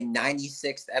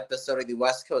96th episode of the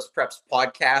West Coast Preps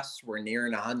podcast. We're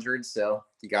nearing 100, so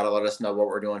you got to let us know what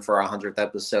we're doing for our 100th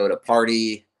episode. A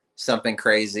party, something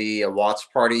crazy, a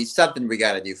watch party, something we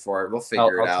got to do for it. We'll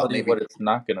figure it out. I'll tell you what it's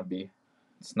not going to be.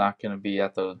 It's not going to be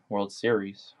at the World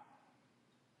Series.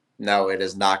 No, it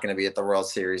is not going to be at the World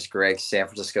Series, Greg. San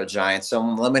Francisco Giants so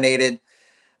eliminated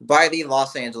by the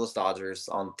Los Angeles Dodgers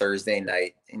on Thursday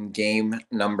night in game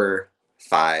number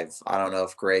 5. I don't know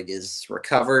if Greg is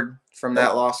recovered from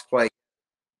that loss quite.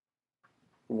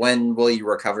 When will you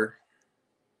recover?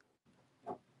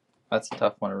 That's a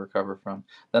tough one to recover from.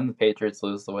 Then the Patriots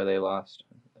lose the way they lost.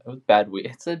 It was a bad week.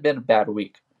 It's been a bad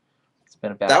week. It's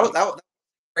been a bad week. That was a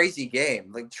crazy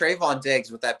game. Like Trayvon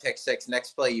Diggs with that pick six.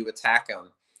 Next play, you attack him.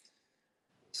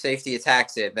 Safety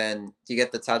attacks it. Then you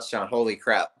get the touchdown. Holy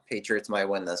crap. Patriots might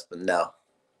win this, but no.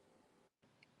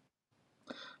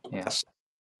 Yeah.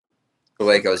 The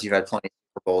way it goes, you've had plenty of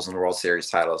Super Bowls and World Series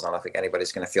titles. I don't think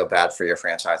anybody's going to feel bad for your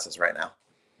franchises right now.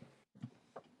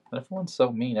 Everyone's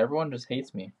so mean. Everyone just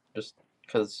hates me just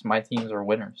because my teams are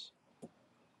winners.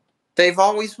 They've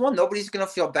always won. Nobody's going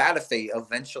to feel bad if they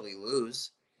eventually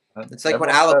lose. It's like when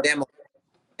Alabama,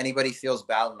 anybody feels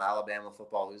bad when Alabama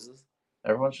football loses.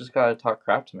 Everyone's just got to talk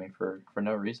crap to me for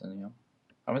no reason, you know.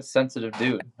 I'm a sensitive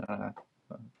dude. I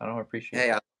don't appreciate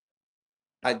it.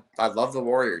 I love the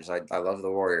Warriors. I love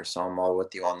the Warriors, so I'm all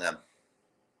with you on them.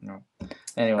 No.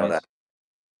 Anyways.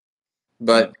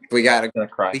 But we got a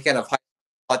weekend of high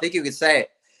school. I think you could say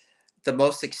the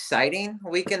most exciting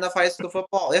weekend of high school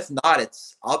football. If not,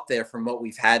 it's up there from what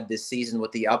we've had this season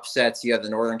with the upsets. You have the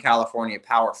Northern California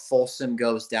Power. Folsom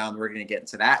goes down. We're going to get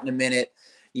into that in a minute.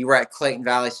 You were at Clayton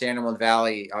Valley, San Ramon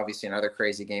Valley. Obviously, another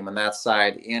crazy game on that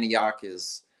side. Antioch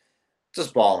is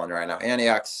just balling right now.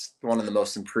 Antioch's one of the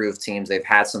most improved teams. They've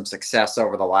had some success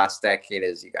over the last decade,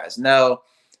 as you guys know.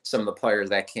 Some of the players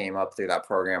that came up through that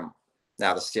program.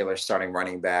 Now the Steelers starting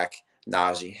running back,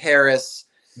 Najee Harris.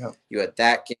 Yep. You had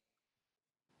that game.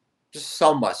 Just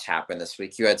so much happened this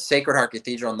week. You had Sacred Heart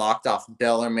Cathedral knocked off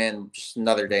Bellarmine. Just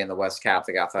another day in the West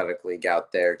Catholic Athletic League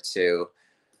out there, too.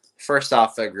 First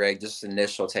off, Greg, just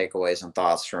initial takeaways and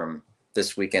thoughts from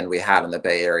this weekend we had in the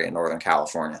Bay Area in Northern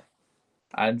California.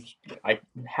 I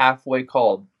halfway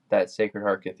called that Sacred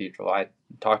Heart Cathedral. I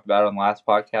talked about it on the last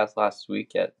podcast last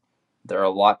week. They're a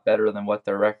lot better than what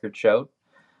their record showed.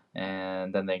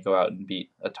 And then they go out and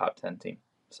beat a top 10 team.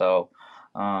 So,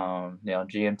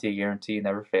 GMT guarantee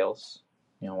never fails.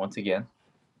 Once again,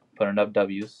 putting up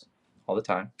W's all the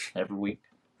time, every week.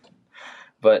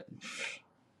 But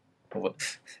what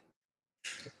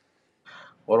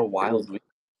a wild week.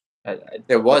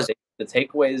 It was. The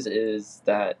takeaways is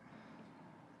that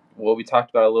what we talked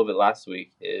about a little bit last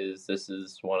week is this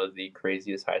is one of the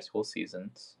craziest high school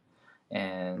seasons,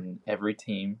 and every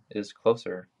team is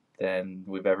closer than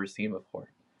we've ever seen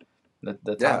before.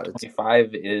 The top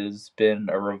 25 has been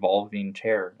a revolving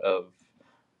chair of,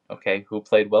 okay, who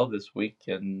played well this week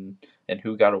and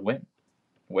who got a win.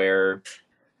 Where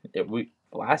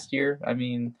last year, I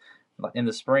mean, in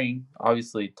the spring,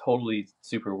 obviously totally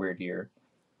super weird year.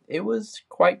 It was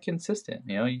quite consistent.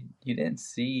 You didn't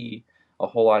see a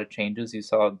whole lot of changes. You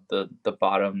saw the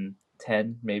bottom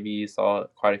 10, maybe you saw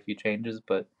quite a few changes,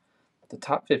 but the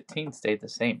top 15 stayed the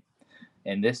same.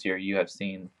 And this year you have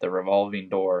seen the revolving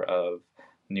door of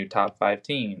new top 5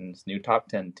 teams, new top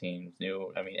 10 teams,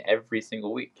 every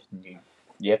single week.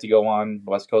 You have to go on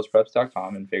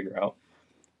westcoastpreps.com and figure out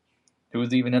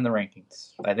who's even in the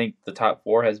rankings. I think the top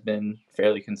 4 has been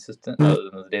fairly consistent other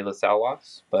than the De La Salle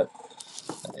loss, but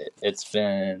it's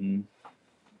been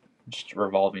just a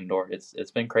revolving door.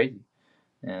 It's been crazy.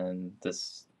 And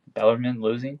this Bellarmine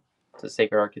losing to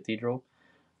Sacred Heart Cathedral,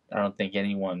 I don't think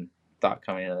anyone thought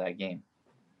coming into that game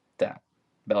that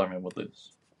Bellarmine would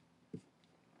lose.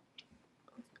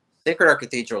 Sacred Heart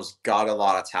Cathedral's got a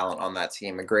lot of talent on that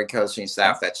team, a great coaching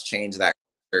staff that's changed that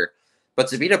culture. But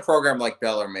to beat a program like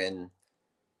Bellarmine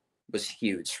was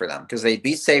huge for them because they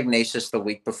beat Save Ignatius the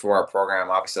week before our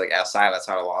program. Obviously, like SI, that's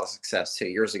had a lot of success 2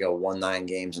 years ago, won 9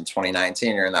 games in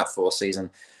 2019 during that full season.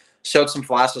 Showed some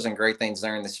flashes and great things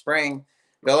there in the spring.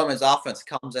 Bellarmine's offense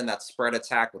comes in that spread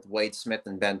attack with Wade Smith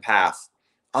and Ben Path.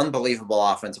 Unbelievable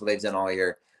offense, what they've done all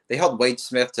year. They held Wade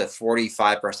Smith to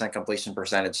 45% completion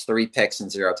percentage, 3 picks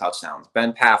and 0 touchdowns.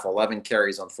 Ben Path, 11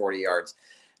 carries on 40 yards.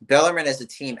 Bellarmine as a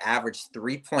team averaged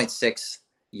 3.6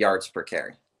 yards per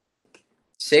carry.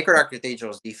 Sacred Heart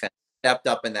Cathedral's defense stepped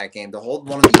up in that game to hold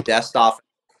one of the best offenses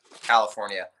in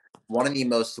California, one of the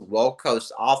most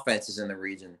well-coached offenses in the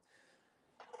region,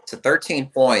 to 13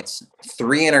 points,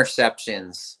 3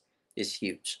 interceptions is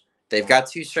huge. They've got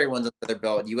 2 straight wins under their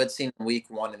belt. You had seen in week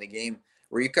 1 in the game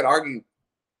where you could argue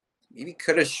maybe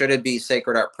could have, should have beat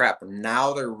Sacred Heart Prep.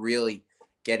 Now they're really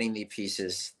getting the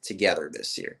pieces together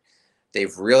this year.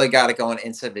 They've really got it going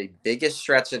into the biggest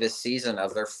stretch of this season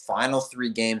of their final 3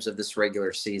 games of this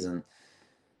regular season.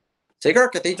 Sacred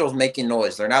Heart Cathedral's making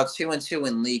noise. They're now 2-2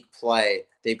 in league play.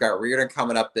 They've got Reardon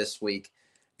coming up this week.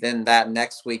 Then that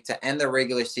next week to end the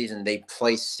regular season, they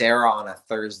play Sarah on a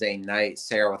Thursday night.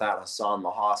 Sarah without Hassan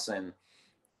Mahassan.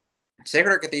 Sacred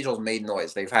Heart Cathedral's made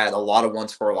noise. They've had a lot of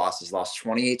one-score losses. Lost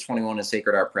 28-21 in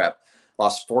Sacred Heart Prep.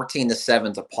 Lost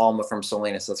 14-7 to Palma from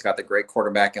Salinas. That's got the great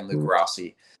quarterback in Luke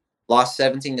Rossi. Lost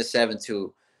 17-7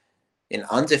 to an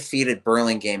undefeated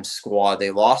Burlingame squad.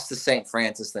 They lost to St.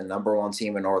 Francis, the #1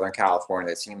 team in Northern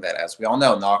California. The team that, as we all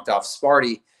know, knocked off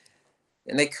Sparty.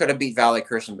 And they could have beat Valley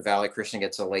Christian, but Valley Christian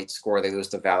gets a late score. They lose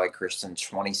to Valley Christian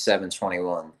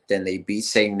 27-21. Then they beat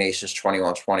St. Ignatius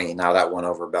 21-20. Now that won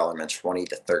over Bellarmine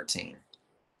 20-13.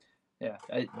 Yeah,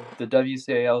 the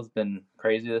WCAL has been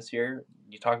crazy this year.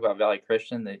 You talk about Valley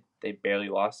Christian; they barely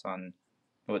lost on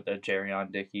with the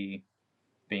Jerrion Dickey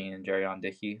being in Jerrion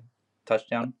Dickey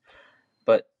touchdown,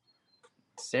 but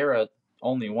Sarah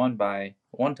only won by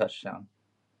 1 touchdown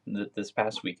this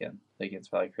past weekend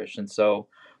against Valley Christian. So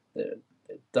the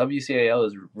WCAL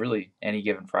is really any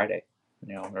given Friday,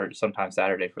 or sometimes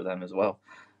Saturday for them as well.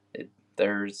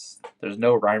 There's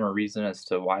no rhyme or reason as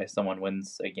to why someone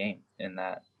wins a game in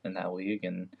that league,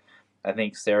 and I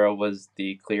think Sarah was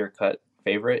the clear-cut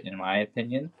favorite in my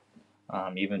opinion,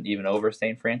 even over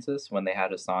St. Francis when they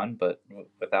had Hassan. But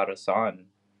without Hassan,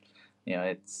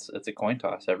 it's a coin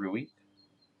toss every week.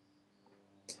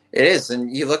 It is,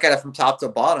 and you look at it from top to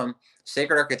bottom.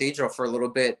 Sacred Heart Cathedral for a little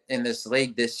bit in this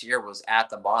league this year was at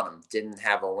the bottom, didn't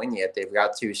have a win yet. They've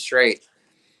got 2 straight.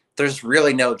 There's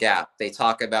really no gap. They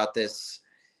talk about this.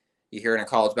 You hear it in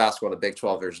college basketball, the Big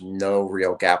 12, there's no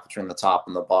real gap between the top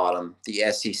and the bottom.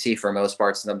 The SEC, for most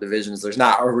parts of them divisions, there's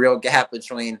not a real gap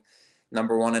between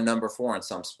 #1 and #4 in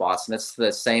some spots. And it's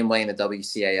the same way in the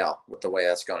WCAL with the way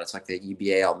that's going. It's like the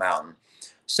EBAL mountain.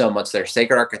 So much there.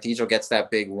 Sacred Heart Cathedral gets that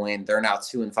big win. They're now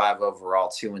 2-5 overall,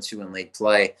 2-2 in league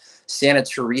play. Santa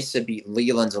Teresa beat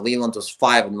Leland. Leland was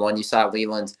 5-1. You saw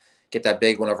Leland get that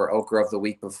big one over Oak Grove the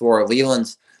week before.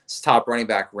 Leland's top running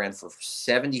back ran for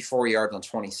 74 yards on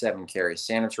 27 carries.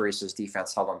 Santa Teresa's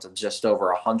defense held them to just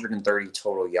over 130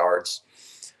 total yards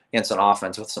against an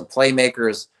offense with some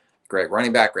playmakers. Great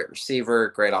running back, great receiver,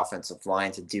 great offensive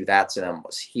line. To do that to them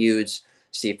was huge.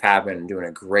 Steve Padman doing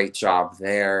a great job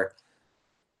there.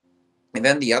 And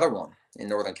then the other one in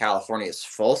Northern California is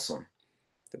Folsom,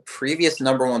 the previous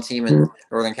 #1 team in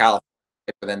Northern California.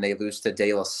 But then they lose to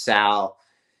De La Salle.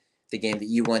 The game that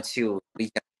you went to a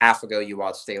week and a half ago, you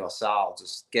watched De La Salle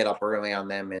just get up early on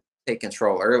them and take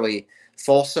control early.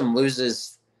 Folsom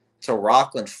loses to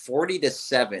Rockland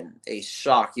 40-7, a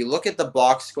shock. You look at the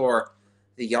box score,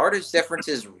 the yardage difference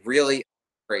is really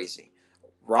crazy.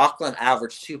 Rockland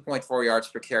averaged 2.4 yards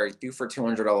per carry, threw for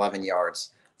 211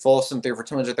 yards. Folsom threw for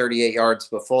 238 yards,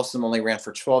 but Folsom only ran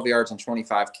for 12 yards on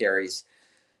 25 carries,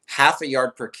 half a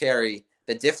yard per carry.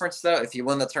 The difference, though, if you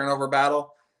win the turnover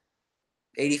battle,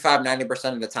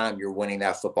 85-90% of the time you're winning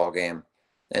that football game.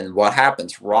 And what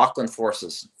happens? Rockland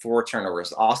forces 4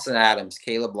 turnovers. Austin Adams,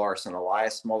 Caleb Larson,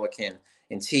 Elias Mullican,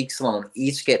 and Teague Sloan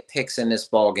each get picks in this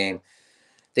ball game.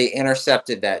 They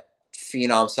intercepted that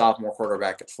phenom sophomore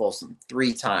quarterback at Folsom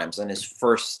 3 times in his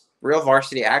first real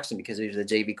varsity action because he was a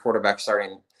JV quarterback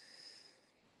starting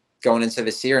going into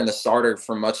this year and the starter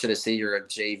for much of this year at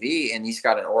JV. And he's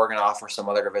got an Oregon offer, some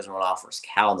other Division I offers,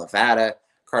 Cal, Nevada,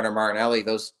 Carter Martinelli.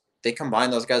 They combine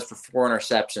those guys for 4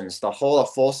 interceptions. The whole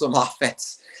of Folsom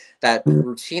offense that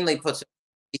routinely puts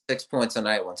 6 points a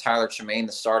night when Tyler Tremaine,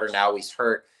 the starter, now he's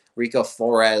hurt. Rico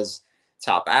Flores,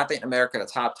 top athlete in America, the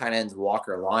top tight ends,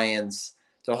 Walker Lyons.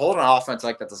 To hold an offense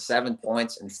like that to 7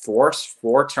 points and force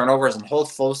 4 turnovers and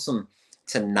hold Folsom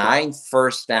to 9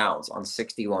 first downs on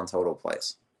 61 total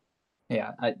plays.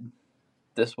 Yeah,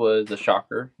 this was a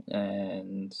shocker,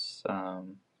 and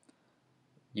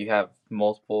you have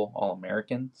multiple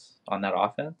All-Americans on that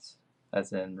offense,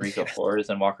 as in Rico Flores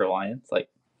and Walker Lyons.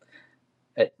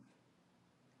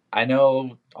 I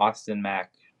know Austin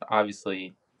Mack,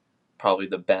 obviously probably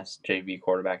the best JV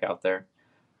quarterback out there,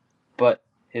 but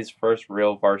his first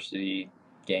real varsity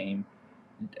game,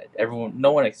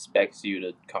 no one expects you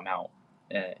to come out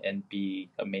and be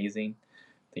amazing.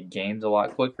 The game's a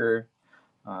lot quicker.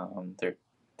 They're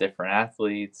different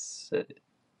athletes.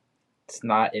 It's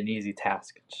not an easy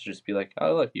task to just be like,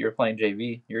 oh, look, you're playing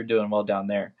JV. You're doing well down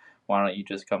there. Why don't you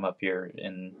just come up here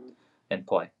and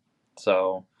play?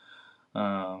 So,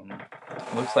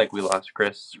 looks like we lost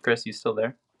Chris. Chris, you still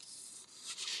there?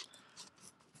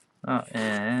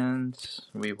 And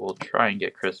we will try and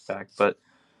get Chris back, but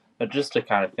just to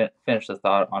kind of finish the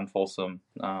thought on Folsom,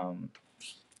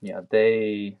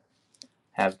 they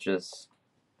have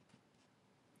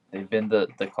they've been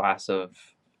the class of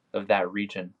that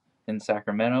region in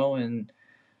Sacramento, and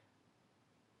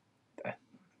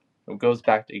it goes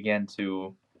back again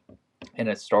to an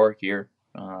historic year.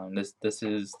 This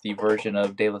is the version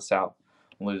of De La Salle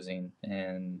losing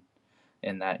in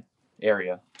that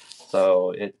area,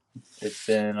 so it's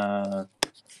been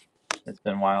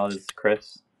wild. It's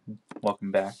Chris.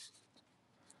 Welcome back.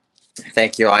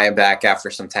 Thank you. I am back after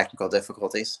some technical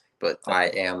difficulties, but I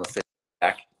am officially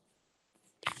back.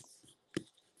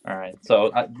 All right.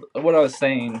 So what I was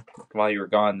saying while you were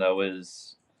gone, though,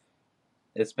 is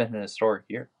it's been an historic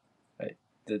year. Right?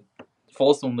 The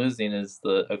Folsom losing is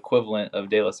the equivalent of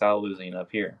De La Salle losing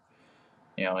up here.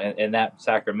 In that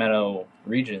Sacramento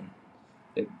region,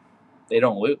 they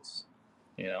don't lose.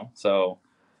 So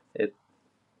it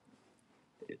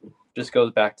just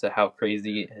goes back to how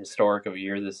crazy historic of a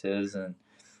year this is, and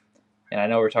I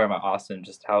know we're talking about Austin,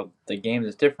 just how the game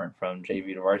is different from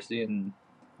JV to varsity, and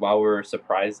while we're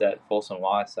surprised that Folsom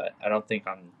lost, I don't think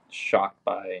I'm shocked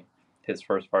by his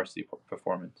first varsity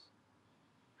performance.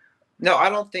 No, I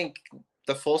don't think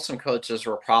the Folsom coaches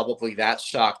were probably that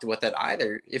shocked with it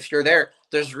either. If you're there,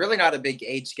 there's really not a big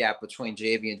age gap between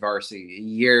JV and varsity, a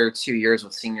year, 2 years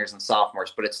with seniors and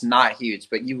sophomores, but it's not huge.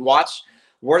 But you watch,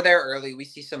 we're there early. We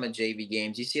see some of JV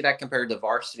games. You see that compared to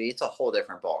varsity, it's a whole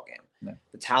different ball game. Yeah.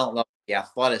 The talent level, the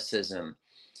athleticism,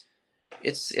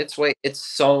 it's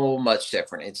so much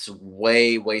different. It's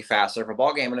way faster of a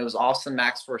ball game. And it was Austin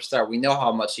Mack's first start. We know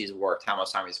how much he's worked, how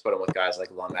much time he's put in with guys like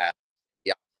Lumet,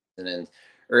 and then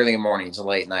early mornings and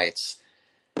late nights.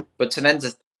 But to then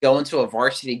just go into a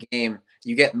varsity game,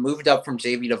 you get moved up from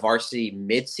JV to varsity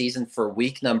mid-season for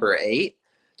week number 8,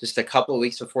 just a couple of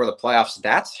weeks before the playoffs.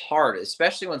 That's hard,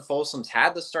 especially when Folsom's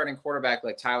had the starting quarterback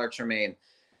like Tyler Tremaine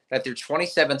that threw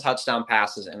 27 touchdown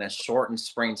passes in a shortened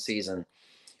spring season.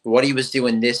 What he was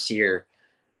doing this year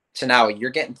to now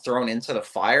you're getting thrown into the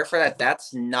fire for that.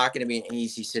 That's not going to be an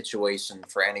easy situation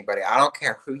for anybody. I don't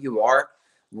care who you are,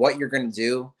 what you're going to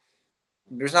do.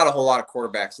 There's not a whole lot of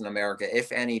quarterbacks in America,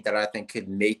 if any, that I think could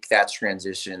make that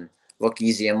transition look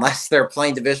easy unless they're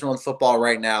playing Division I football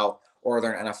right now or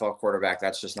they're an NFL quarterback.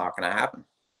 That's just not going to happen.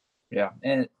 Yeah,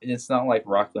 and it's not like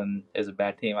Rockland is a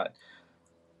bad team.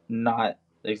 Not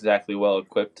exactly well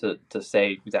equipped to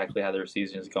say exactly how their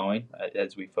season is going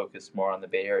as we focus more on the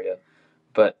Bay Area,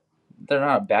 but they're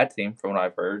not a bad team from what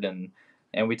I've heard, and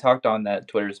we talked on that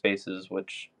Twitter Spaces,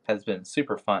 which has been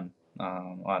super fun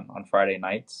on Friday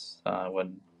nights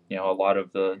when a lot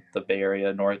of the Bay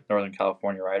Area, Northern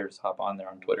California writers hop on there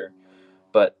on Twitter.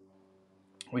 But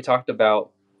we talked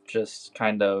about just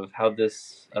kind of how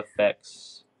this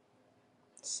affects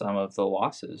some of the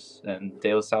losses and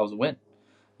De La Salle's win.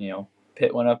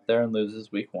 Pitt went up there and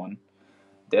loses week 1.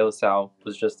 De La Salle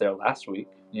was just there last week,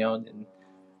 and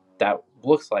that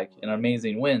looks like an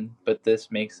amazing win, but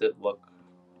this makes it look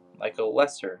like a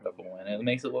lesser of a win. It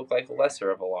makes it look like a lesser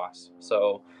of a loss.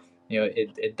 So,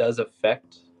 it does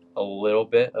affect a little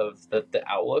bit of the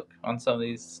outlook on some of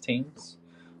these teams.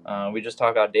 We just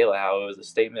talked about De La, how it was a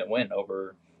statement win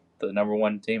over the number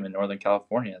 1 team in Northern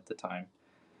California at the time.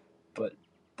 But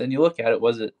then you look at it,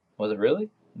 was it really?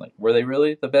 Like, were they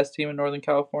really the best team in Northern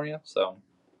California? So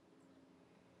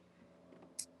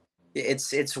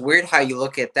it's weird how you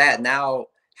look at that. Now,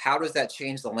 how does that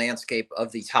change the landscape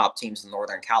of the top teams in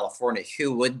Northern California?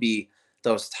 Who would be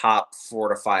those top 4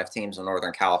 to 5 teams in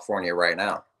Northern California right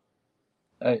now?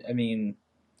 I mean,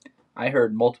 I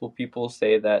heard multiple people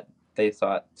say that they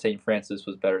thought St. Francis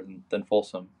was better than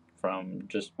Folsom from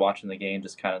just watching the game,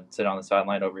 just kind of sit on the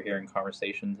sideline overhearing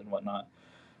conversations and whatnot.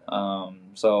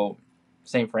 So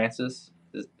St. Francis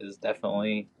is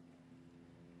definitely,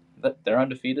 they're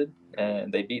undefeated,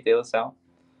 and they beat De La Salle,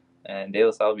 and De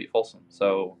La Salle beat Folsom.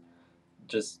 So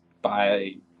just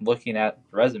by looking at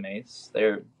resumes,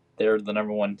 they're the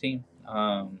number 1 team.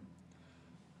 The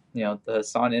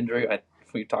Hassan injury,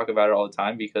 we talk about it all the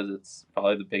time because it's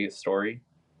probably the biggest story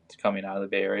coming out of the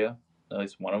Bay Area. At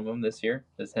least one of them this year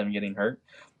is him getting hurt.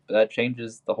 But that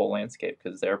changes the whole landscape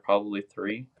because they're probably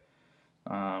 3.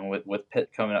 With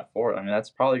Pitt coming up 4, I mean, that's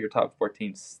probably your top 4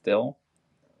 teams still,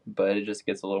 but it just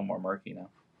gets a little more murky now.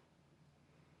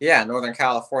 Yeah, Northern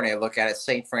California, look at it.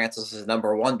 St. Francis is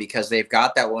number 1 because they've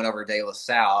got that one over De La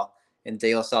Salle, and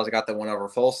De La Salle's got the one over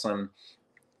Folsom.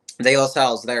 De La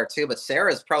Salle's there too, but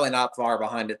Sarah's probably not far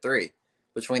behind at 3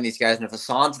 between these guys. And if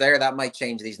Hassan's there, that might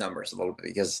change these numbers a little bit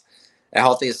because a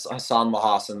healthy Hassan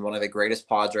Mahassan, one of the greatest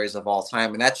Padres of all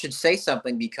time. And that should say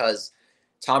something because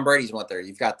Tom Brady's went there.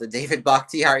 You've got the David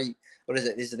Bakhtiari. What is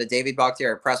it? Is it the David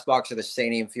Bakhtiari press box or the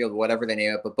Stadium Field, whatever they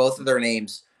name it? But both of their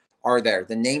names are there.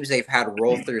 The names they've had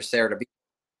roll through there to be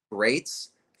greats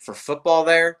for football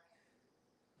there.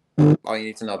 All you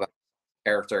need to know about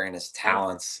character and his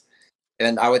talents.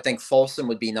 And I would think Folsom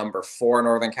would be number 4 in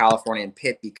Northern California, and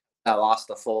Pitt, because that loss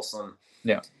to Folsom,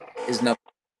 is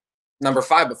number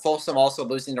 5. But Folsom also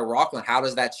losing to Rockland. How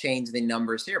does that change the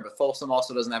numbers here? But Folsom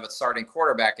also doesn't have a starting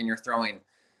quarterback, and you're throwing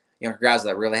guys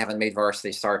that really haven't made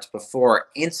varsity starts before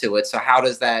into it. So how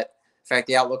does that affect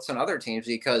the outlooks on other teams?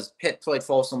 Because Pitt played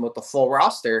Folsom with the full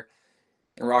roster,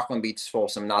 and Rockland beats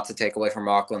Folsom, not to take away from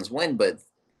Rockland's win, but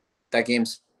that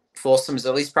game's Folsom's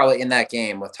at least probably in that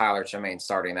game with Tyler Tremaine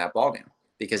starting that ballgame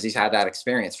because he's had that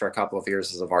experience for a couple of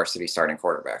years as a varsity starting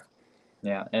quarterback.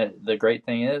 Yeah, and the great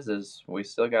thing is we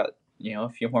still got a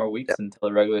few more weeks until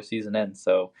the regular season ends.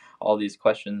 So all these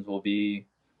questions will be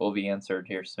answered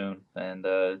here soon, and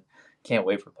can't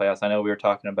wait for playoffs. I know we were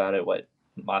talking about it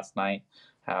last night,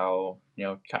 how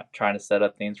trying to set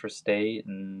up things for state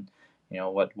and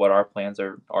what our plans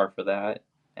are for that,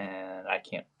 and I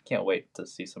can't wait to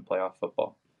see some playoff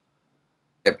football.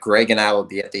 If Greg and I will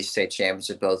be at these state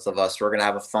championships, both of us, we're gonna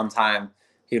have a fun time.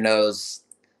 Who knows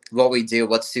what we do,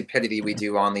 what stupidity we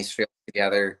do on these fields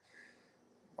together.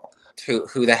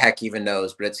 Who the heck even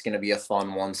knows? But it's gonna be a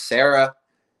fun one. Sarah,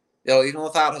 even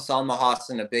without Hassan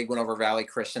Mahassan, a big win over Valley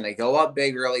Christian, they go up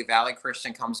big early. Valley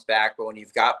Christian comes back, but when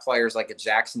you've got players like a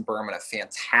Jackson Berman, a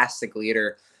fantastic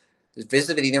leader,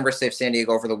 visited the University of San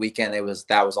Diego over the weekend.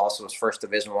 That was also his first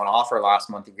Division I offer last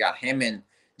month. You've got him and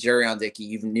Jerry on Dickey.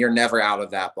 You're never out of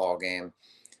that ball game.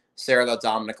 Sarah, though,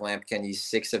 Dominic Lampkin, he's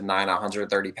 6 of 9,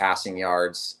 130 passing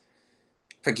yards.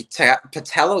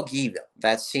 Patello Giva,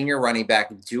 that senior running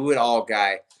back, do-it-all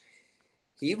guy.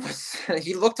 He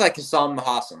looked like Hassan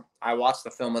Mahassan. I watched the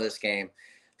film of this game.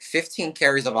 15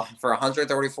 carries for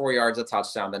 134 yards, a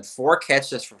touchdown, then 4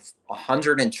 catches for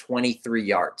 123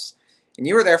 yards. And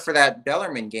you were there for that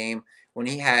Bellarmine game when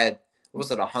he had,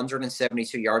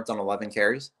 172 yards on 11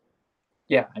 carries?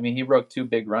 Yeah, I mean, he broke 2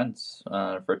 big runs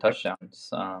for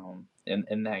touchdowns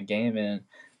in that game, and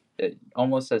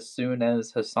almost as soon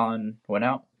as Hassan went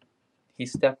out, he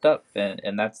stepped up,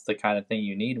 and that's the kind of thing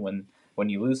you need when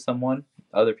you lose someone.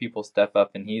 Other people step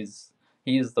up, and he's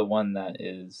the one that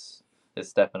is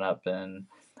stepping up. And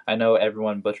I know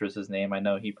everyone butchers his name. I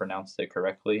know he pronounced it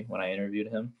correctly when I interviewed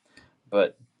him,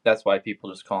 but that's why people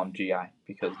just call him GI,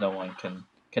 because no one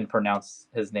can pronounce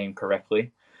his name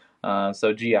correctly.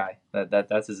 So GI,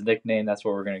 that's his nickname. That's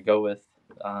what we're gonna go with.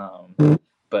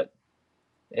 But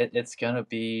it's gonna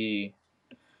be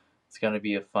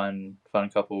a fun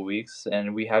couple of weeks,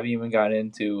 and we haven't even got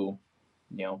into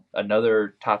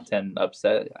another top 10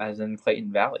 upset, as in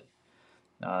Clayton Valley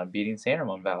beating San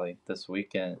Ramon Valley this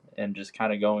week, and just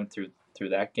kind of going through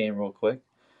that game real quick.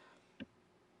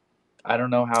 I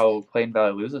don't know how Clayton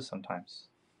Valley loses sometimes,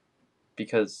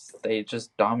 because they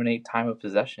just dominate time of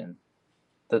possession.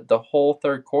 The whole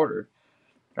third quarter,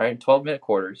 right? 12-minute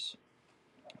quarters.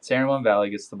 San Ramon Valley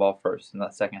gets the ball first in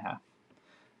that second half.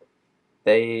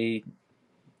 They,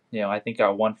 I think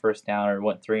got 1 first down or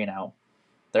went 3 and out.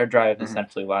 Their drive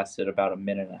essentially lasted about a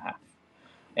minute and a half.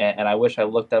 And I wish I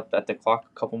looked up at the clock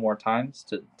a couple more times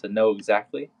to know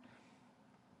exactly.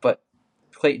 But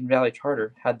Clayton Valley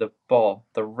Charter had the ball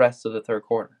the rest of the third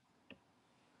quarter.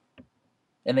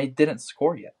 And they didn't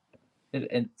score yet.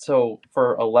 And so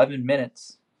for 11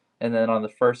 minutes, and then on the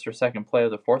first or second play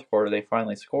of the fourth quarter, they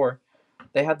finally score.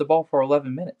 They had the ball for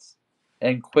 11 minutes.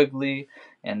 And Quigley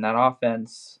and that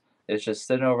offense is just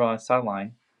sitting over on the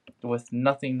sideline with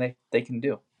nothing they can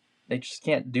do. They just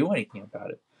can't do anything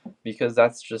about it, because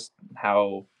that's just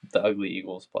how the Ugly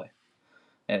Eagles play.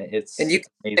 And it's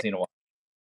amazing to watch.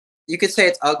 You could say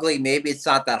it's ugly. Maybe it's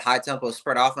not that high-tempo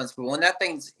spread offense, but when that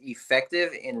thing's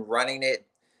effective in running it,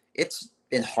 it's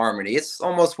in harmony. It's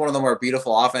almost one of the more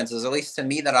beautiful offenses, at least to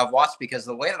me, that I've watched, because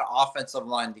the way that offensive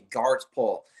line, the guards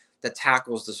pull, the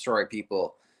tackles destroy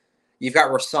people. You've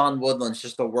got Rasan Woodlands,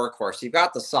 just a workhorse. You've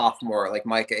got the sophomore like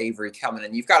Micah Avery coming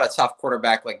in. You've got a tough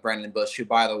quarterback like Brendan Bush, who,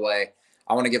 by the way,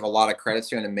 I want to give a lot of credit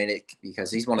to in a minute,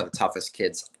 because he's one of the toughest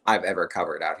kids I've ever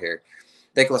covered out here.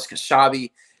 Nicholas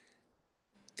Kashabi.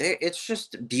 It's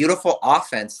just beautiful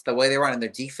offense, the way they run, and their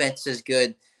defense is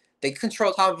good. They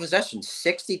control time of possession.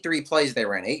 63 plays they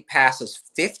ran, 8 passes,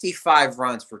 55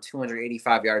 runs for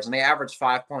 285 yards, and they average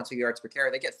 5.2 yards per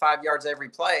carry. They get 5 yards every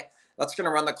play. That's going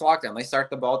to run the clock down. They start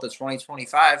the ball at the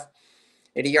 20-25,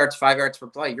 80 yards, 5 yards per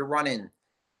play. You're running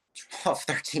 12,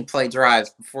 13 play drives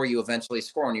before you eventually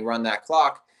score, and you run that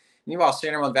clock. Meanwhile,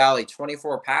 San Ramon Valley,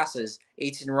 24 passes,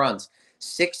 18 runs,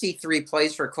 63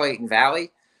 plays for Clayton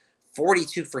Valley,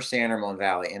 42 for San Ramon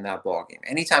Valley in that ball game.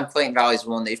 Anytime Clayton Valley's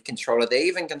won, they've controlled it. They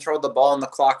even controlled the ball and the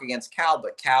clock against Cal,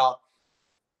 but Cal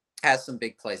has some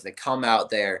big plays. They come out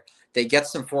there, they get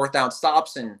some fourth down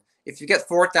stops, and if you get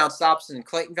fourth down stops and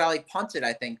Clayton Valley punted,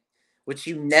 I think, which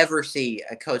you never see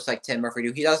a coach like Tim Murphy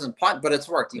do. He doesn't punt, but it's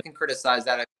worked. You can criticize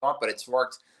that if you want, but it's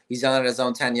worked. He's done it at his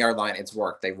own 10-yard line. It's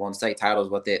worked. They've won state titles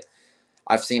with it.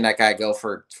 I've seen that guy go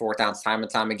for fourth downs time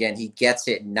and time again. He gets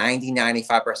it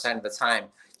 95% of the time.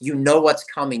 You know what's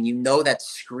coming. You know that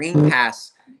screen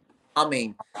pass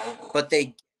coming, but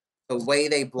the way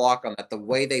they block on that, the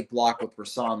way they block with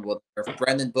Rasan, if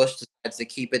Brendan Bush decides to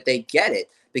keep it, they get it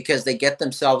because they get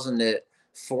themselves into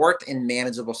fourth and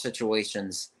manageable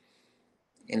situations,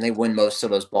 and they win most of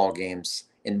those ball games.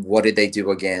 And what did they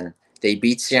do again? They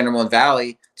beat San Ramon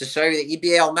Valley to show you that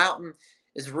EBL Mountain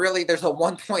is really, there's a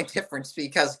 1 point difference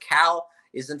because Cal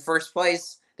is in first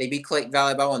place. They beat Clayton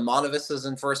Valley by 1. Monte Vista is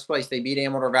in first place. They beat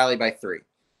Amador Valley by 3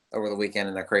 over the weekend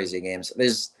in their crazy games.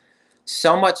 There's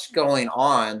so much going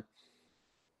on.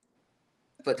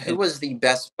 But who was the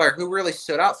best player? Who really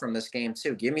stood out from this game,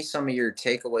 too? Give me some of your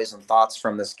takeaways and thoughts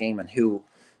from this game and who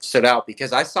stood out.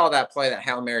 Because I saw that play, that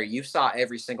Hail Mary. You saw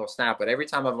every single snap. But every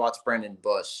time I've watched Brendan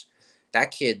Bush,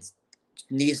 that kid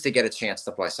needs to get a chance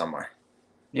to play somewhere.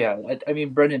 Yeah, I mean,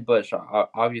 Brendan Bush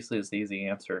obviously is the easy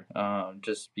answer,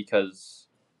 just because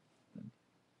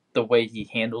the way he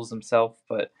handles himself.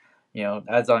 But,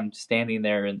 as I'm standing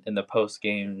there in the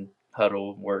post-game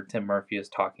huddle where Tim Murphy is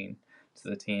talking to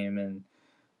the team,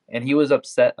 and he was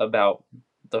upset about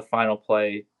the final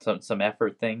play, some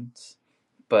effort things.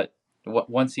 But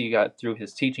once he got through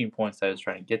his teaching points that I was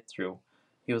trying to get through,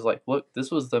 he was like, look,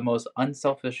 this was the most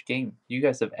unselfish game you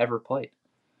guys have ever played.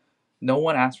 No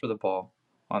one asked for the ball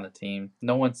on the team.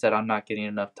 No one said, I'm not getting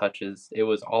enough touches. It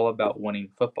was all about winning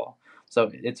football.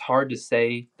 So it's hard to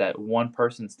say that one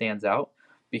person stands out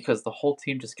because the whole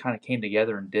team just kind of came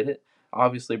together and did it.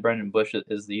 Obviously, Brendan Bush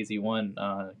is the easy one.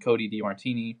 Cody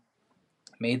DiMartini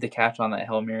made the catch on that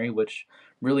Hail Mary, which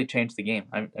really changed the game.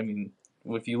 I mean,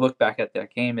 if you look back at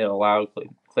that game, it allowed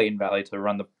Clayton Valley to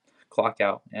run the clock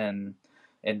out and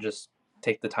just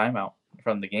take the timeout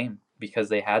from the game because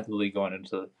they had the lead going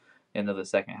into the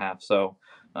second half. So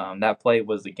that play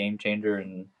was the game changer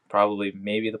and probably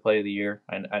maybe the play of the year.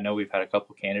 I know we've had a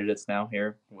couple candidates now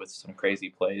here with some crazy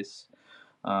plays.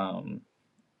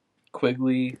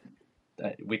 Quigley,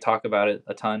 we talk about it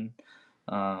a ton.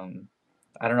 I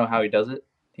don't know how he does it.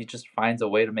 He just finds a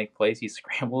way to make plays. He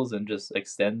scrambles and just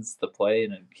extends the play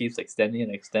and it keeps extending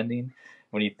and extending.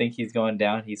 When you think he's going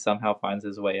down, he somehow finds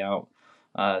his way out.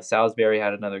 Salisbury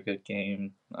had another good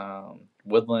game.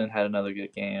 Woodland had another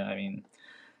good game. I mean,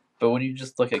 but when you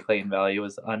just look at Clayton Valley, it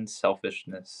was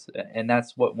unselfishness. And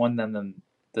that's what won them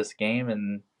this game.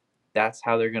 And that's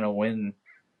how they're going to win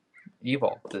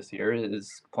Evol this year,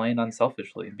 is playing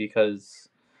unselfishly, because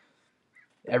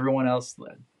everyone else,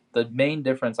 the main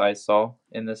difference I saw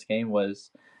in this game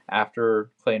was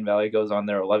after Clayton Valley goes on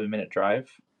their 11-minute drive,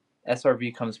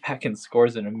 SRV comes back and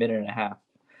scores in a minute and a half.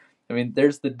 I mean,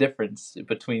 there's the difference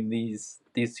between these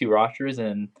two rosters,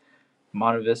 and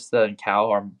Monte Vista and Cal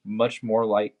are much more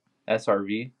like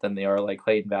SRV than they are like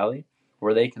Clayton Valley,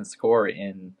 where they can score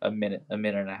in a minute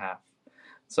and a half.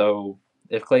 So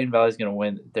if Clayton Valley is going to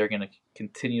win, they're going to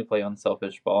continue to play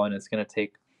unselfish ball, and it's going to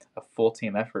take a full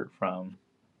team effort from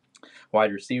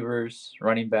wide receivers,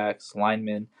 running backs,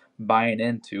 linemen, buying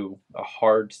into a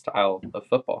hard style of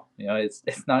football.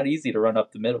 It's not easy to run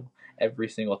up the middle every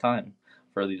single time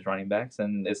for these running backs,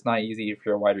 and it's not easy if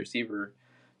you're a wide receiver.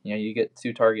 You get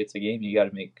 2 targets a game, you got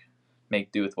to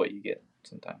make do with what you get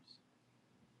sometimes.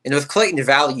 And with Clayton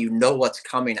Valley, you know what's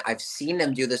coming. I've seen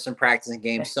them do this in practice and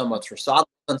games so much. Rasan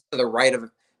to the right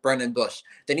of Brendan Bush.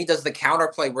 Then he does the counter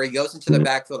play where he goes into the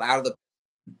backfield out of the,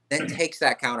 then takes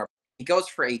that counter. He goes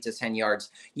for 8 to 10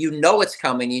 yards. You know it's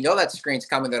coming. You know that screen's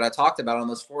coming that I talked about on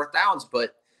those fourth downs,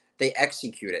 but they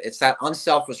execute it. It's that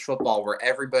unselfish football where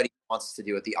everybody wants to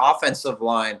do it. The offensive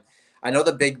line, I know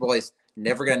the big boys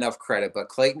never get enough credit, but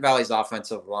Clayton Valley's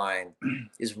offensive line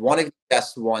is one of the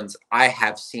best ones I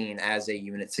have seen as a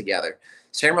unit together.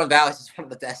 San Ramon Valley is one of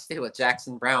the best too with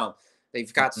Jackson Brown.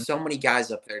 They've got so many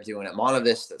guys up there doing it. Monte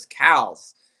Vista's,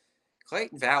 Cal's.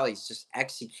 Clayton Valley's just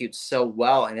executes so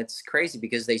well, and it's crazy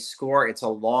because they score. It's a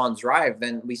long drive.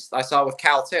 Then I saw with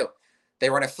Cal too. They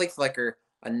run a flea flicker.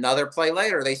 Another play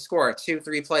later, they score a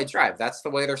 2-3 play drive. That's the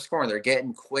way they're scoring. They're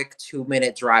getting quick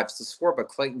 2-minute drives to score, but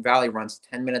Clayton Valley runs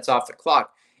 10 minutes off the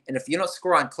clock. And if you don't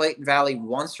score on Clayton Valley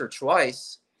once or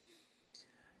twice,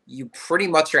 you pretty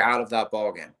much are out of that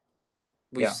ballgame.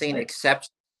 We've seen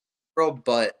exceptions,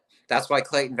 but that's why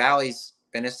Clayton Valley's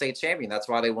been a state champion. That's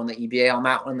why they won the EBAL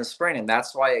Mountain in the spring. And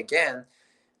that's why, again,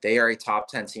 they are a top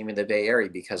 10 team in the Bay Area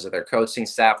because of their coaching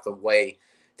staff, the way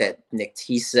that Nick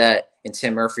Tisa and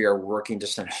Tim Murphy are working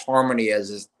just in harmony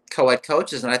as co-ed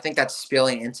coaches. And I think that's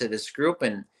spilling into this group.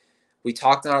 And we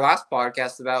talked in our last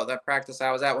podcast about that practice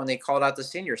I was at when they called out the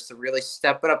seniors to really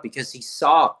step it up because he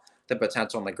saw the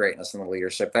potential and the greatness and the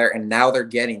leadership there. And now they're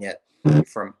getting it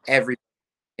from every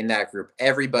in that group.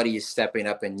 Everybody is stepping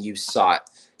up, and you saw it.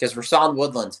 Because Rasan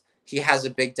Woodland, he has a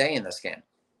big day in this game.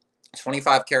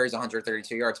 25 carries,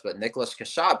 132 yards. But Nicholas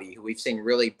Kashabi, who we've seen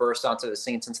really burst onto the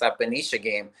scene since that Benicia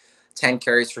game, 10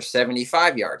 carries for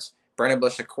 75 yards. Brennan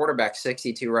Bush, a quarterback,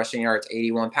 62 rushing yards,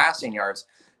 81 passing yards.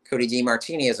 Cody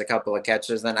DeMartini has a couple of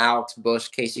catches. Then Alex Bush,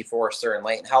 Casey Forrester, and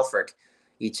Leighton Helfrich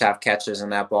each have catches in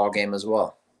that ball game as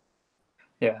well.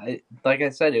 Yeah, like I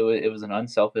said, it was an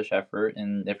unselfish effort,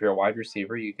 and if you're a wide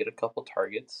receiver, you get a couple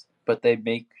targets, but they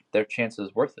make their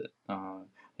chances worth it.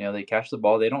 They catch the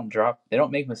ball, they don't drop, they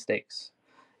don't make mistakes,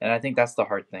 and I think that's the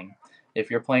hard thing. If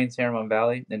you're playing San Ramon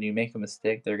Valley and you make a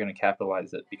mistake, they're going to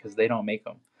capitalize it because they don't make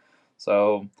them.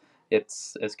 So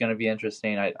it's going to be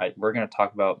interesting. We're going to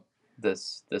talk about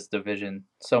this division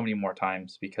so many more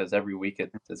times because every week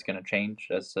it's going to change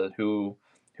as to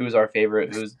who's our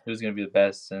favorite, who's going to be the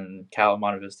best, and Cal and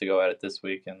Monte Vista go at it this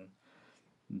week, and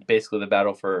basically the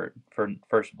battle for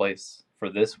first place for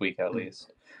this week at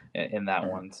least in that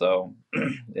one. So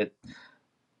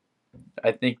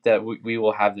I think that we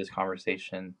will have this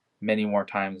conversation many more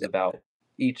times about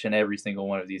each and every single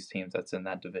one of these teams that's in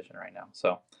that division right now.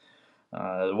 So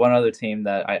one other team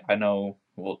that I know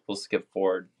we'll skip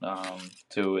forward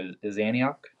to is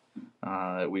Antioch.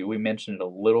 We mentioned a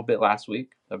little bit last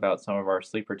week about some of our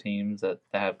sleeper teams that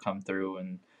have come through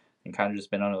and kind of just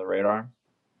been under the radar.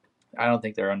 I don't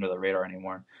think they're under the radar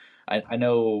anymore. I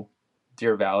know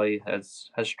Deer Valley has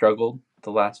struggled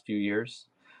the last few years,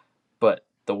 but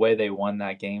the way they won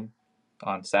that game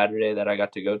on Saturday that I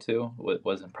got to go to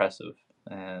was impressive.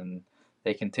 And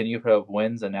they continue to put up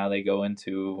wins, and now they go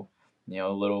into a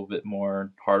little bit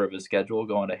more hard of a schedule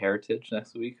going to Heritage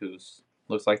next week, who's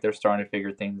looks like they're starting to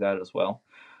figure things out as well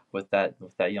with that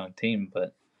young team.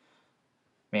 But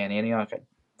man, Antioch,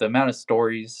 the amount of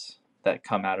stories that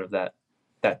come out of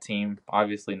that team,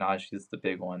 obviously Najee is the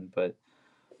big one, but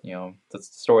the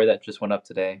story that just went up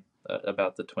today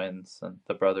about the twins and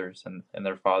the brothers and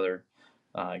their father,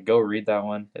 go read that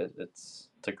one. It's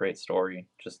a great story.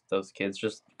 Just those kids,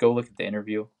 just go look at the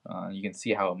interview. You can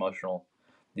see how emotional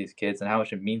these kids and how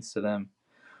much it means to them.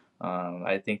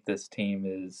 I think this team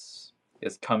is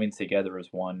coming together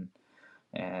as one,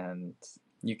 and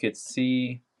you could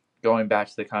see going back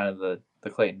to the kind of the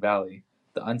Clayton Valley,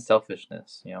 the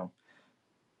unselfishness.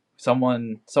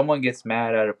 Someone gets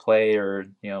mad at a play, or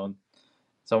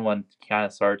someone kind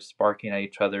of starts sparking at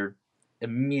each other.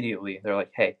 Immediately, they're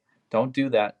like, "Hey, don't do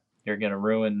that. You're going to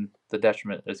ruin the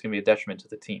detriment. It's going to be a detriment to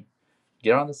the team.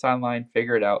 Get on the sideline,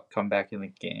 figure it out, come back in the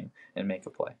game, and make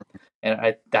a play."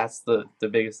 And that's the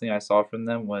biggest thing I saw from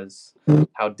them was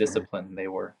how disciplined they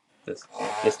were this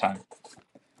time.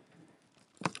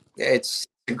 Yeah, it's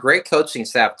a great coaching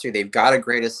staff too. They've got a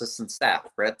great assistant staff.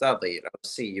 Brett Dudley at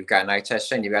OC. You've got Nitesh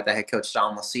Shin. You've got the head coach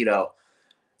John Macedo.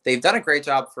 They've done a great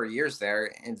job for years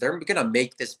there, and they're going to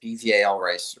make this BVAL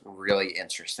race really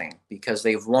interesting because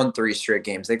they've won 3 straight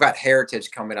games. They've got Heritage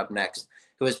coming up next,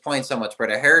 who is playing so much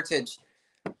better. Heritage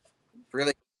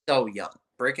really so young,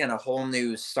 breaking a whole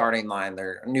new starting line.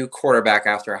 They're a new quarterback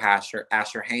after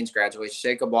Asher Haynes graduates.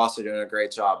 Jacob also doing a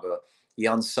great job, a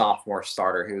young sophomore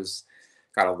starter who's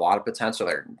got a lot of potential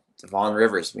there. Devon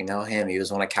Rivers, we know him. He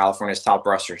was one of California's top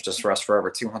rushers, just rushed for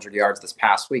over 200 yards this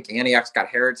past week. Antioch's got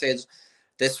Heritage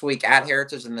this week at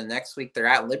Heritage, and the next week they're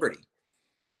at Liberty.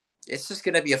 It's just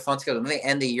going to be a fun schedule. And they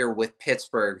end the year with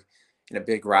Pittsburgh in a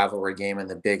big rivalry game in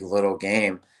the big little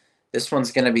game. This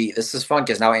is fun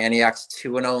because now Antioch's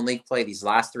 2-0 in league play. These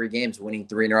last 3 games, winning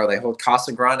 3 in a row. They hold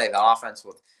Casa Grande, the offense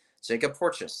with Jacob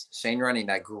Porteous, Shane Running,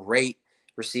 that great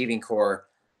receiving core,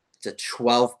 to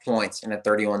 12 points in a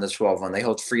 31-12 one. They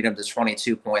hold Freedom to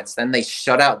 22 points. Then they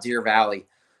shut out Deer Valley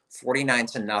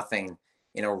 49-0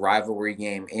 in a rivalry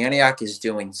game. Antioch is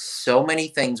doing so many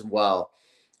things well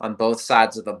on both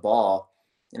sides of the ball.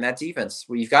 And that defense,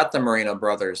 well, you've got the Moreno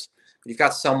brothers. You've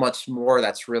got so much more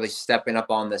that's really stepping up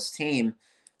on this team.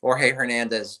 Jorge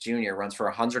Hernandez Jr. runs for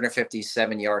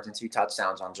 157 yards and 2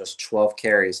 touchdowns on just 12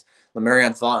 carries.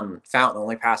 Lemarion Fountain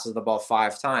only passes the ball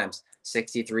 5 times,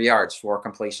 63 yards, 4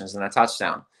 completions, and a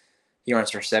touchdown. He runs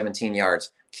for 17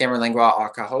 yards. Cameron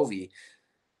Langua Akahovi,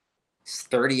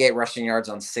 38 rushing yards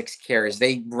on 6 carries.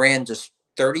 They ran just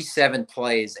 37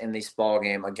 plays in this ball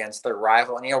game against their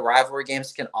rival. And rivalry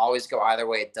games can always go either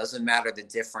way. It doesn't matter the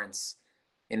difference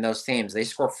in those teams. They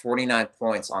score 49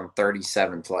 points on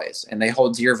 37 plays, and they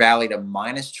hold Deer Valley to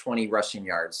minus 20 rushing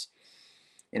yards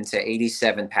into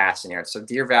 87 passing yards. So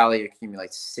Deer Valley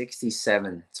accumulates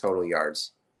 67 total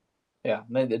yards. Yeah,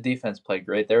 the defense played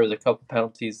great. There was a couple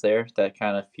penalties there that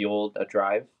kind of fueled a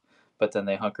drive, but then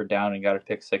they hunkered down and got a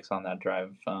pick six on that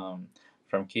drive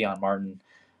from Keon Martin.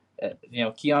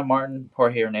 Keon Martin,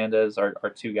 Jorge Hernandez are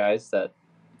two guys that,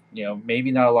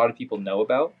 maybe not a lot of people know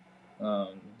about,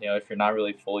 if you're not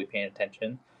really fully paying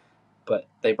attention, but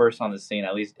they burst on the scene,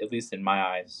 at least in my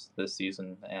eyes this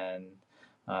season. And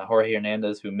Jorge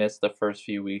Hernandez, who missed the first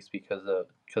few weeks because of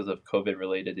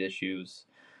COVID-related issues,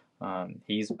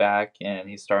 he's back and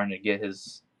he's starting to get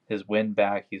his wind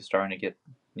back. He's starting to get,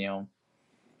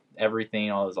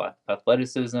 everything, all his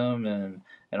athleticism and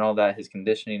all that. His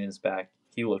conditioning is back.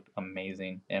 He looked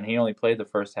amazing, and he only played the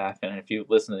first half. And if you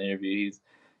listen to the interview,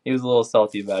 he was a little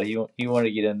salty about it. He wanted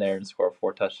to get in there and score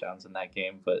 4 touchdowns in that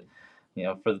game, but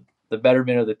for the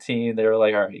betterment of the team, they were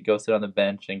like, all right, go sit on the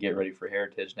bench and get ready for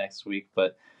Heritage next week.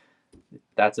 But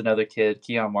that's another kid,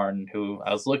 Keon Martin, who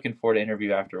I was looking for to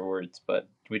interview afterwards, but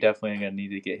we definitely are going to need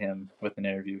to get him with an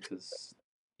interview because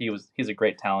he's a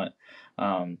great talent.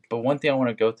 But one thing I want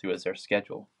to go through is their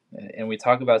schedule. And we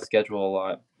talk about schedule a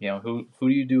lot. Who do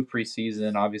you do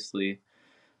preseason? Obviously,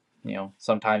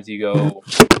 sometimes you go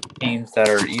teams that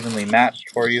are evenly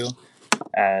matched for you,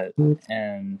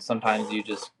 and sometimes you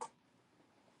just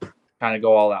kind of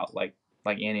go all out like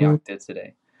Antioch did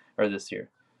today or this year.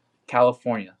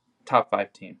 California, top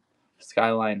 5 team.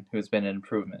 Skyline, who's been an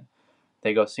improvement.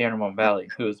 They go San Ramon Valley,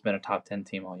 who has been a top 10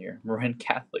 team all year. Marin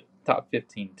Catholic, top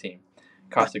 15 team.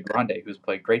 Casa Grande, who's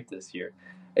played great this year.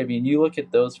 I mean, you look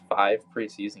at those 5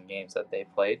 preseason games that they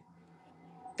played,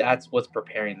 that's what's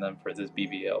preparing them for this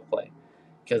BBL play.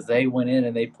 Because they went in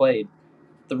and they played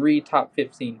 3 top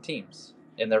 15 teams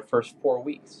in their first 4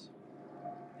 weeks.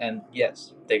 And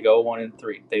yes, they go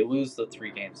 1-3. They lose the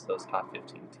 3 games to those top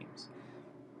 15 teams.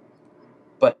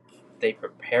 But they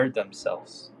prepared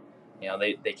themselves.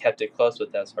 They kept it close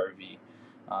with SRV.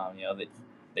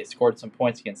 They scored some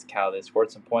points against Cal. They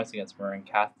scored some points against Marin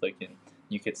Catholic, and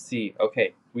you could see,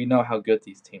 okay, we know how good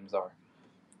these teams are.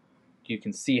 You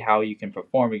can see how you can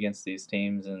perform against these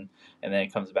teams, and then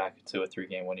it comes back to a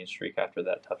 3-game winning streak after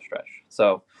that tough stretch.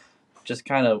 So just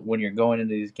kind of when you're going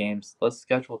into these games, let's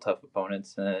schedule tough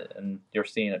opponents, and you're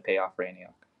seeing it pay off for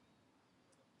Antioch.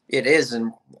 It is,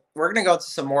 and we're going to go into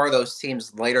some more of those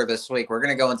teams later this week. We're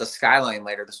going to go into Skyline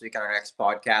later this week on our next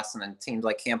podcast, and then teams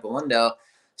like Campo Lindo.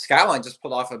 Skyline just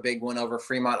pulled off a big win over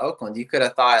Fremont Oakland. You could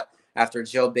have thought after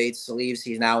Joe Bates leaves,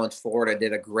 he's now in Florida,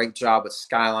 did a great job with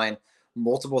Skyline.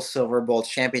 Multiple Silver Bowl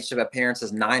championship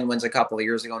appearances, 9 wins a couple of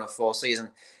years ago in a full season.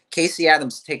 Casey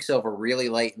Adams takes over really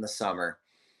late in the summer.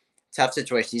 Tough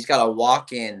situation. He's got to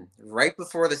walk in right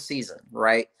before the season,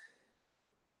 right?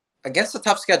 Against a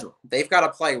tough schedule. They've got to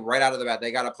play right out of the bat.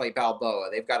 They got to play Balboa.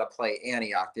 They've got to play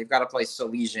Antioch. They've got to play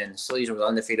Salesian. Salesian was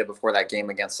undefeated before that game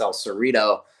against El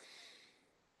Cerrito.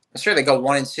 I'm sure they go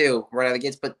 1-2 right out of the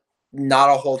gates, but not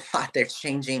a whole lot. They're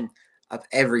changing up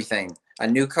everything. A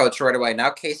new coach right away. Now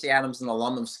Casey Adams, an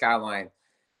alum of Skyline.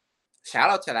 Shout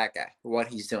out to that guy for what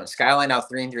he's doing. Skyline now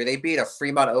 3-3. They beat a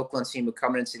Fremont Oakland team who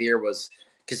coming into the year was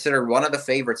considered one of the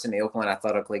favorites in the Oakland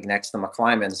Athletic League next to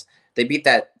McClymonds. They beat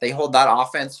that. They hold that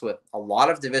offense with a lot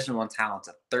of Division I talent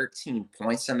at 13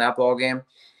 points in that ball game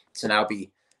to now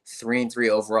be 3-3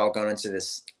 overall going into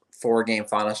this 4-game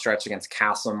final stretch against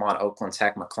Castlemont, Oakland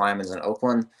Tech, McClymonds, and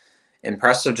Oakland.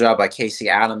 Impressive job by Casey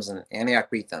Adams, and Antioch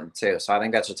beat them too. So I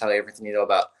think that should tell you everything you know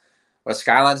about what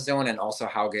Skyline's doing and also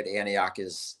how good Antioch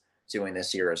is doing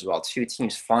this year as well. 2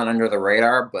 teams flying under the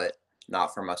radar, but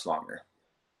not for much longer.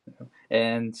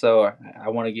 And so I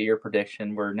want to get your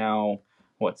prediction. We're now,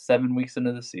 7 weeks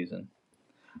into the season.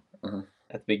 Mm-hmm.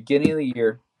 At the beginning of the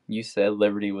year, you said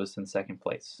Liberty was in second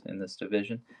place in this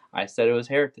division. I said it was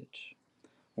Heritage.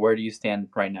 Where do you stand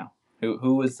right now?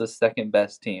 Who is the second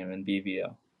best team in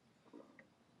BVO?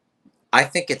 I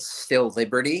think it's still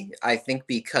Liberty. I think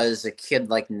because a kid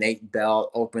like Nate Bell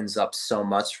opens up so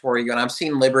much for you. And I'm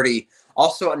seeing Liberty,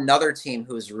 also another team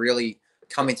who's really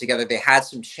coming together. They had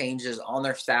some changes on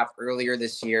their staff earlier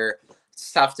this year.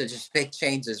 It's tough to just make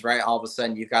changes, right? All of a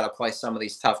sudden, you've got to play some of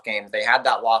these tough games. They had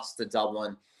that loss to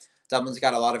Dublin. Dublin's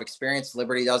got a lot of experience.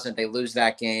 Liberty doesn't. They lose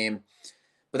that game.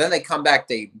 But then they come back.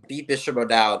 They beat Bishop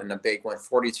O'Dowd in a big one,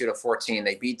 42-14.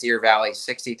 They beat Deer Valley,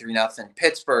 63-0.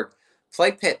 Pittsburgh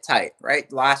play Pitt tight, right?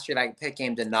 Last year, that Pitt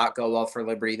game did not go well for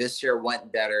Liberty. This year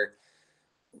went better.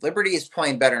 Liberty is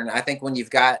playing better. And I think when you've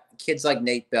got kids like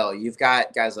Nate Bell, you've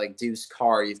got guys like Deuce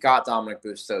Carr, you've got Dominic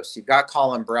Bustos, you've got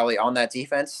Colin Brelly on that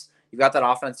defense, you've got that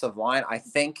offensive line. I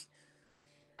think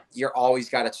you're always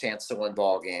got a chance to win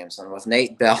ball games. And with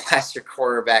Nate Bell as your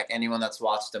quarterback, anyone that's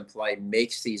watched him play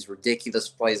makes these ridiculous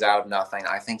plays out of nothing.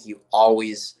 I think you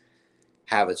always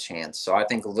have a chance. So I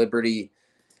think Liberty,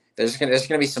 there's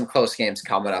gonna be some close games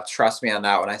coming up. Trust me on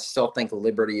that one. I still think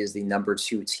Liberty is the number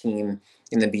 2 team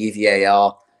in the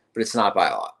BVAL, but it's not by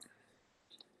a lot.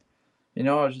 You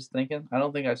know, I was just thinking, I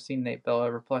don't think I've seen Nate Bell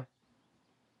ever play.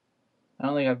 I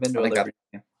don't think I've been to a Liberty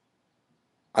game.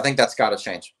 I think that's got to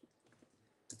change.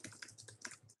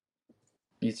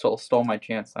 You stole my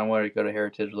chance. I wanted to go to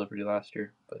Heritage Liberty last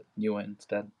year, but you went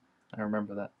instead. I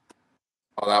remember that.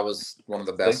 Oh, that was one of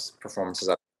the best performances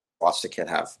I've watched a kid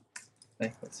have.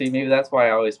 See, maybe that's why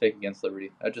I always pick against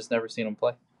Liberty. I've just never seen him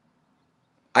play.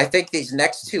 I think these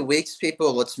next 2 weeks,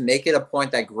 people, let's make it a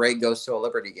point that Greg goes to a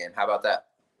Liberty game. How about that?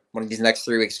 One of these next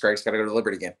 3 weeks, Greg's got to go to a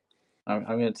Liberty game. I'm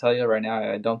going to tell you right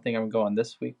now, I don't think I'm going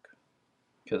this week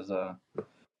because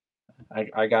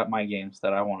I got my games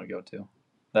that I want to go to.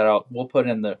 We'll put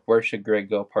in the Where Should Greg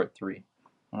Go Part 3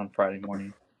 on Friday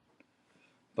morning.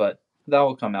 But that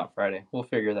will come out Friday. We'll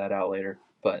figure that out later.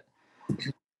 But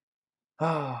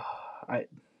I'm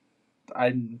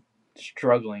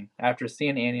struggling after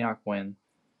seeing Antioch win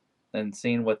and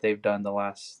seeing what they've done the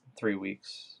last 3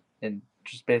 weeks and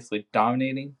just basically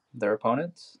dominating their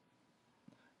opponents.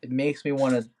 It makes me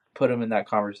want to put them in that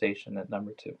conversation at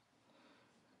number 2.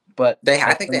 But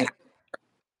I'm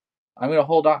going to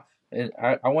hold off.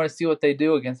 I want to see what they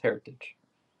do against Heritage,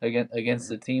 against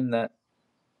the team that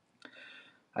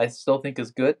I still think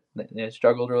is good. They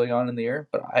struggled early on in the year,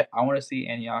 but I want to see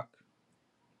Antioch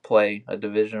play a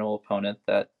divisional opponent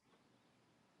that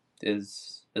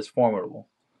is formidable.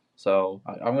 So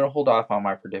I'm going to hold off on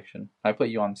my prediction. I put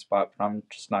you on the spot, but I'm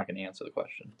just not going to answer the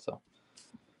question. So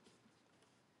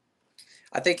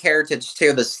I think Heritage,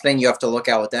 too, this thing you have to look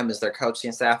at with them is their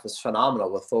coaching staff is phenomenal.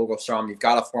 With Fogelstrom, you've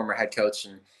got a former head coach,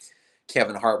 and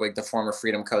Kevin Hartwig, the former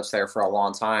Freedom coach there for a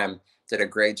long time, did a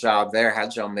great job there, had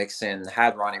Joe Mixon,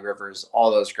 had Ronnie Rivers, all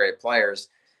those great players.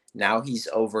 Now he's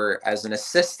over as an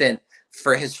assistant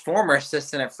for his former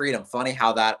assistant at Freedom. Funny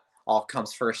how that all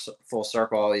comes full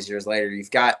circle all these years later.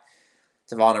 You've got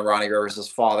Devon and Ronnie Rivers'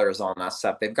 father is on that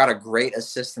staff. They've got a great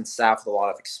assistant staff with a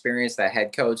lot of experience. That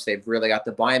head coach, they've really got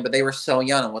the buy-in, but they were so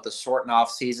young. And with a shortened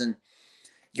off season,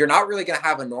 you're not really going to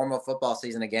have a normal football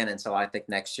season again until I think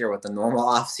next year with the normal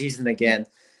off season again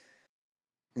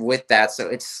with that. So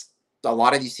it's a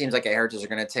lot of these teams like Heritage are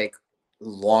going to take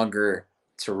longer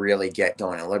to really get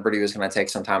going. And Liberty was going to take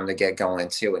some time to get going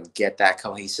too and get that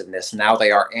cohesiveness. Now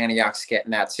they are. Antioch's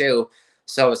getting that too.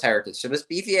 So is Heritage. So this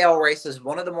BVAL race is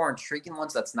one of the more intriguing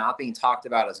ones that's not being talked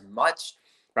about as much,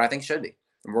 but I think should be.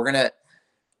 And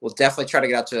we'll definitely try to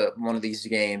get out to one of these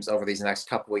games over these next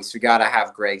couple weeks. We got to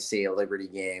have Greg see a Liberty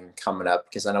game coming up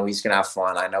because I know he's going to have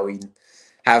fun. I know he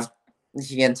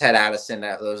and Ted Addison,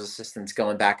 those assistants,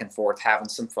 going back and forth, having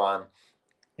some fun.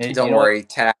 Hey, don't worry,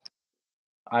 Ted.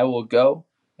 I will go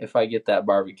if I get that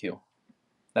barbecue.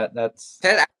 That's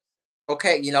Ted.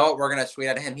 Okay, you know what? We're going to tweet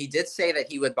at him. He did say that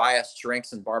he would buy us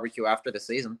drinks and barbecue after the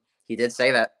season. He did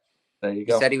say that. There you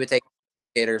go. He said he would take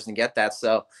gators and get that.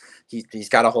 So he's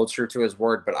got to hold true to his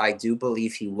word. But I do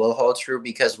believe he will hold true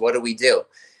because what do?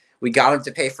 We got him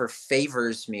to pay for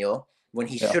Favors meal when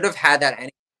he should have had that.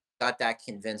 And got that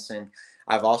convincing.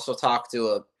 I've also talked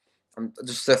to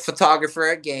just a photographer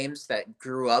at games that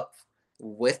grew up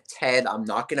with Ted. I'm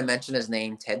not going to mention his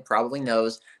name. Ted probably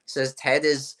knows. Says Ted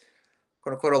is,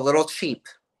 quote unquote, a little cheap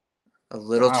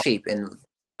and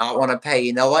not want to pay.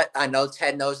 You know what? I know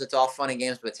Ted knows it's all fun and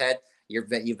games, but Ted, you've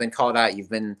been called out.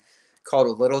 You've been called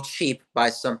a little cheap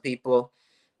by some people.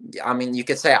 I mean, you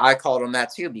could say I called him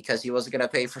that too because he wasn't going to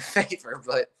pay for Favor,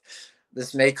 but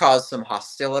this may cause some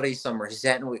hostility, some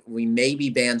resentment. We may be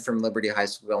banned from Liberty High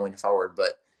School going forward,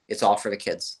 but it's all for the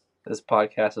kids. This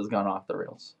podcast has gone off the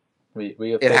rails. We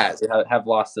have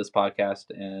lost this podcast,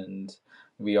 and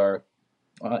we are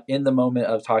in the moment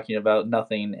of talking about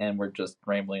nothing, and we're just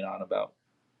rambling on about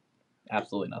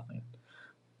absolutely nothing.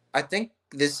 I think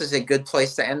this is a good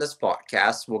place to end this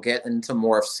podcast. We'll get into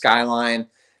more of Skyline,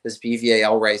 this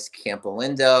BVAL race, Camp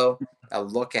Lindo, a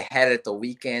look ahead at the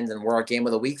weekend, and where our Game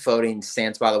of the Week voting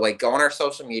stands. By the way, go on our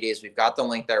social medias. We've got the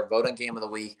link there. Vote on Game of the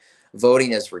Week.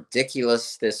 Voting is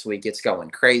ridiculous this week. It's going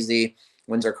crazy.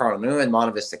 Windsor Cardinal Newman,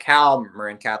 Monte Vista Cal,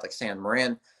 Marin Catholic San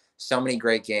Marin. So many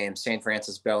great games. St.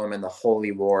 Francis Bellarmine, the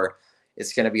Holy War.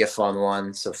 It's going to be a fun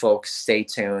one. So, folks, stay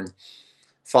tuned.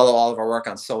 Follow all of our work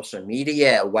on social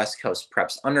media at West Coast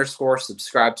Preps _.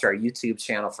 Subscribe to our YouTube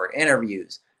channel for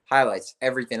interviews, highlights,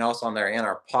 everything else on there, and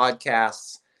our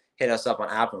podcasts. Hit us up on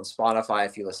Apple and Spotify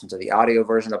if you listen to the audio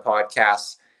version of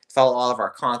podcasts. Follow all of our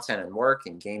content and work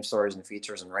and game stories and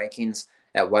features and rankings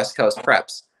at West Coast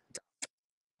Preps.